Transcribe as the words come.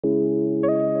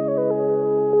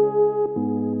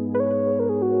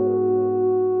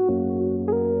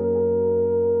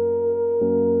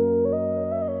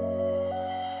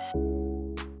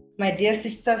my dear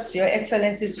sisters, Your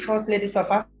Excellencies, First Ladies of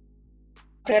Africa,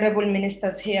 honorable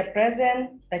ministers here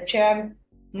present, the chairman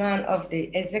of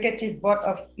the executive board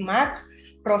of Merck,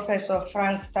 Professor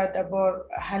Frank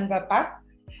Stadabor-Hanbapap,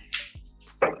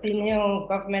 senior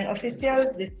government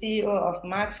officials, the CEO of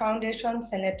Merck Foundation,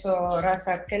 Senator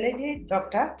Rasha Kelej,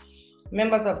 doctor,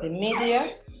 members of the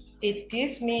media. It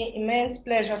gives me immense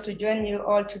pleasure to join you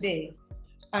all today,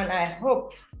 and I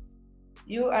hope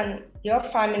you and your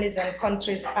families and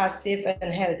countries are safe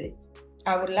and healthy.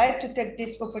 I would like to take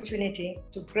this opportunity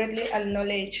to greatly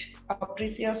acknowledge our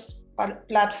precious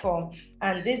platform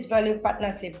and this value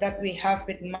partnership that we have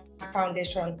with Merck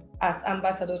Foundation as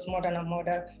ambassadors Modern and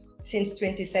Modern since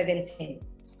 2017.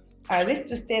 I wish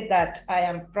to state that I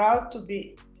am proud to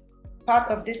be part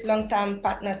of this long-term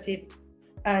partnership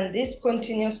and this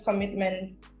continuous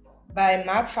commitment by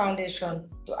Merck Foundation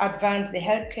to advance the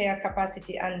healthcare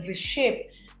capacity and reshape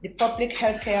the public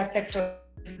healthcare sector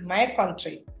in my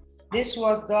country. This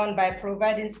was done by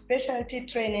providing specialty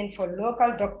training for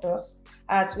local doctors,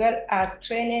 as well as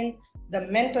training the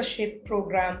mentorship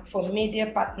program for media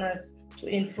partners to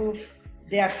improve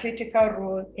their critical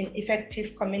role in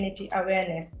effective community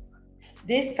awareness.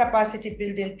 This capacity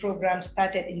building program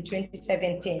started in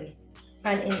 2017,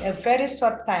 and in a very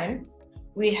short time,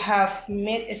 we have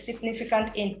made a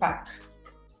significant impact.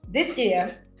 This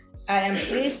year, I am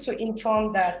pleased to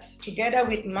inform that together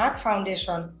with Merck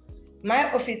Foundation,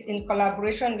 my office, in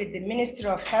collaboration with the Ministry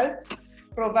of Health,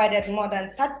 provided more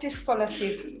than 30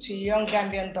 scholarships to young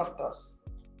Gambian doctors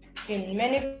in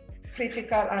many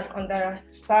critical and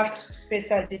underserved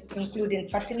specialties, including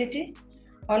fertility,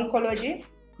 oncology,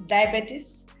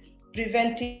 diabetes,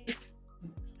 preventive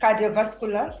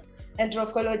cardiovascular,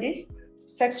 endocrinology,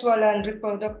 sexual and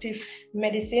reproductive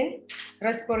medicine,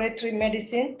 respiratory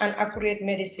medicine, and accurate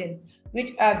medicine,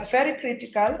 which are very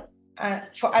critical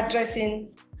for addressing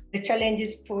the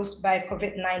challenges posed by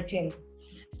COVID-19.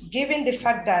 Given the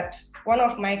fact that one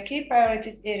of my key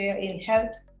priorities area in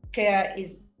health care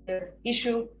is the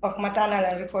issue of maternal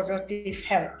and reproductive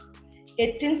health,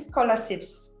 18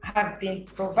 scholarships have been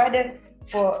provided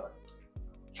for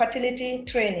fertility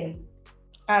training,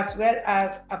 as well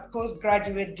as a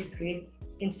postgraduate degree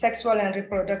in sexual and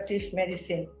reproductive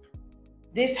medicine.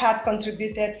 This had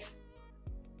contributed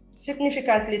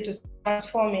significantly to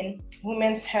transforming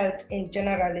women's health in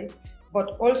general,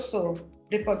 but also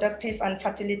reproductive and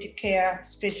fertility care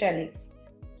especially,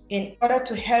 in order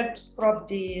to help stop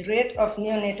the rate of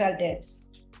neonatal deaths.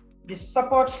 The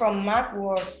support from Merck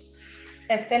was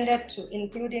extended to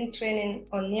including training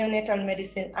on neonatal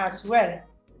medicine as well,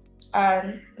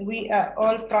 and we are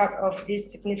all proud of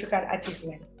this significant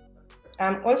achievement.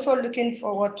 I'm also looking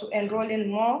forward to enrolling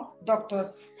more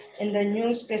doctors in the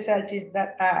new specialties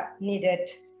that are needed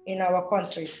in our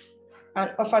countries and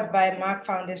offered by Merck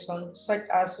Foundation, such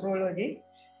as urology,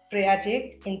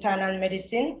 pediatric, internal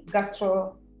medicine,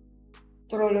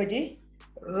 gastroenterology,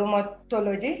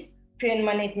 rheumatology, pain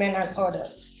management, and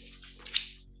others.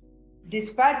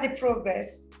 Despite the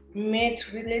progress made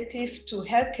relative to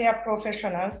healthcare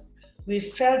professionals, we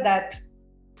felt that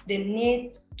the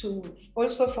need to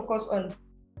also focus on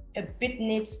a bit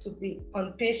needs to be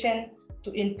on patient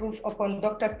to improve upon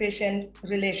doctor-patient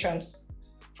relations.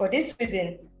 For this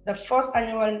reason, the first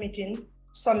annual meeting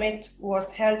summit was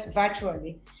held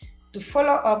virtually to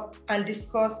follow up and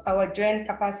discuss our joint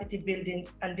capacity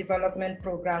buildings and development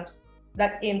programs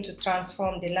that aim to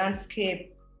transform the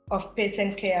landscape of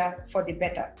patient care for the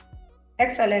better.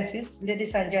 Excellencies,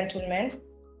 ladies and gentlemen,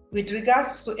 with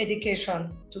regards to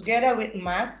education, together with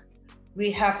Merck, we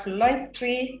have launched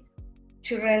 3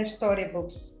 children's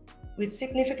storybooks with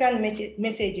significant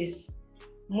messages.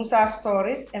 Musa's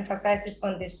Stories emphasizes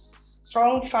on the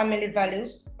strong family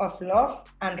values of love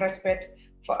and respect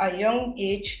for a young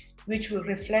age, which will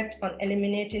reflect on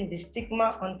eliminating the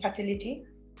stigma on fertility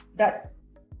that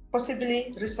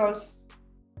possibly results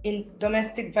in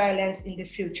domestic violence in the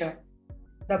future.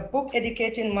 The book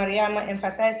Educating Mariama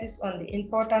emphasizes on the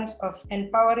importance of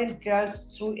empowering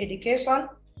girls through education,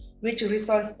 which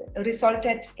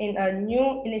resulted in a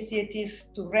new initiative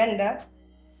to render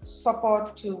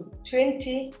support to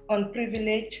 20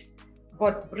 unprivileged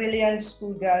but brilliant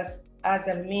schoolgirls as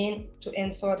a means to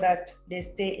ensure that they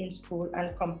stay in school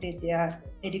and complete their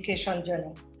education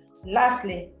journey.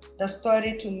 Lastly, the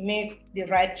story To Make the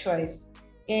Right Choice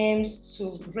aims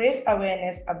to raise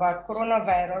awareness about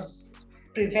coronavirus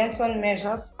prevention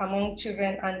measures among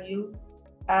children and youth,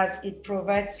 as it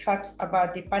provides facts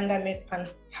about the pandemic and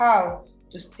how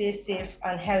to stay safe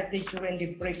and healthy during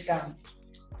the breakdown.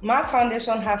 Merck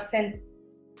Foundation have sent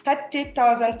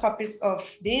 30,000 copies of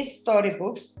these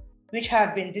storybooks, which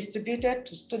have been distributed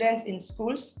to students in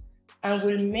schools, and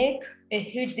will make a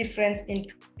huge difference in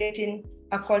creating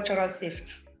a cultural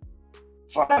shift.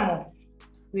 Furthermore,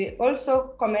 we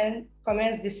also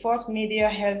commence the first media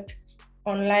health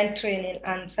online training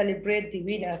and celebrate the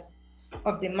winners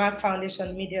of the Merck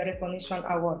Foundation Media Recognition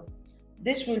Award.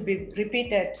 This will be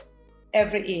repeated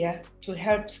every year to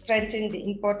help strengthen the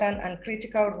important and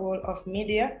critical role of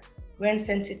media when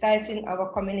sensitizing our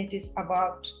communities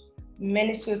about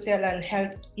many social and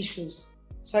health issues,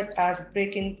 such as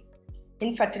breaking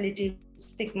infertility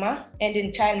stigma,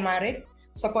 ending child marriage,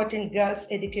 supporting girls'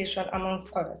 education,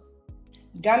 amongst others.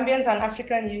 Gambians and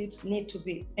African youths need to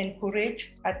be encouraged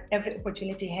at every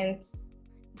opportunity. Hence,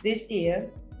 this year,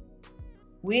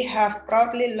 we have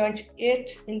proudly launched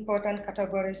 8 important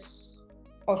categories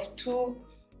of 2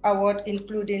 awards,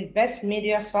 including Best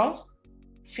Media Song,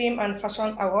 Film and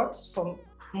Fashion Awards for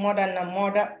Modern and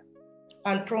Modern,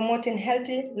 and Promoting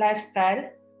Healthy Lifestyle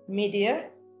Media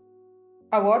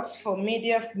Awards for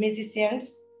media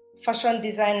musicians, fashion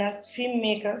designers,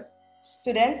 filmmakers,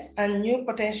 students, and new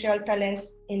potential talents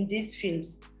in these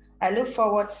fields. I look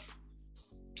forward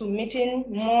to meeting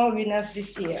more winners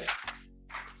this year.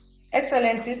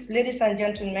 Excellencies, ladies and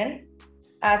gentlemen,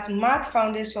 as Merck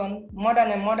Foundation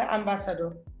Modern and Modern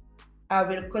Ambassador, I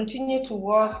will continue to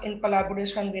work in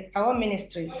collaboration with our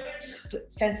ministries to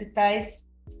sensitize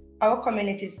our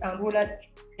communities and rural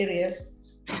areas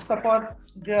to support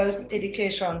girls'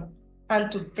 education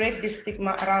and to break the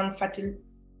stigma around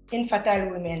infertile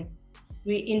women.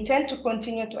 We intend to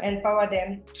continue to empower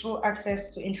them through access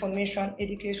to information,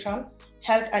 education,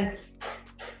 health,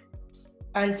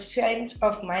 and change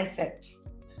of mindset.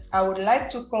 I would like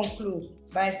to conclude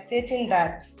by stating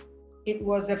that it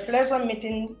was a pleasure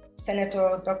meeting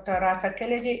Senator Dr.Rasha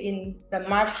Kelej in the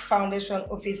Merck Foundation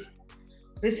office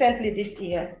recently this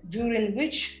year, during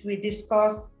which we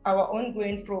discussed our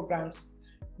ongoing programs.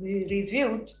 We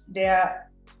reviewed their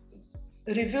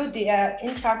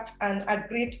impact and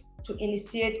agreed to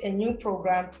initiate a new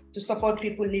program to support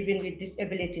people living with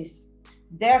disabilities.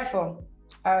 Therefore,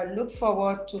 I look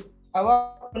forward to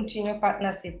our continued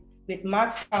partnership with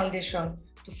Merck Foundation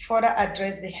to further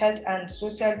address the health and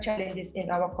social challenges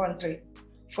in our country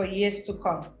for years to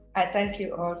come. I thank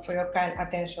you all for your kind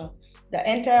attention. The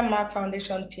entire Merck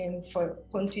Foundation team for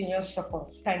continuous support.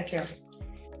 Thank you.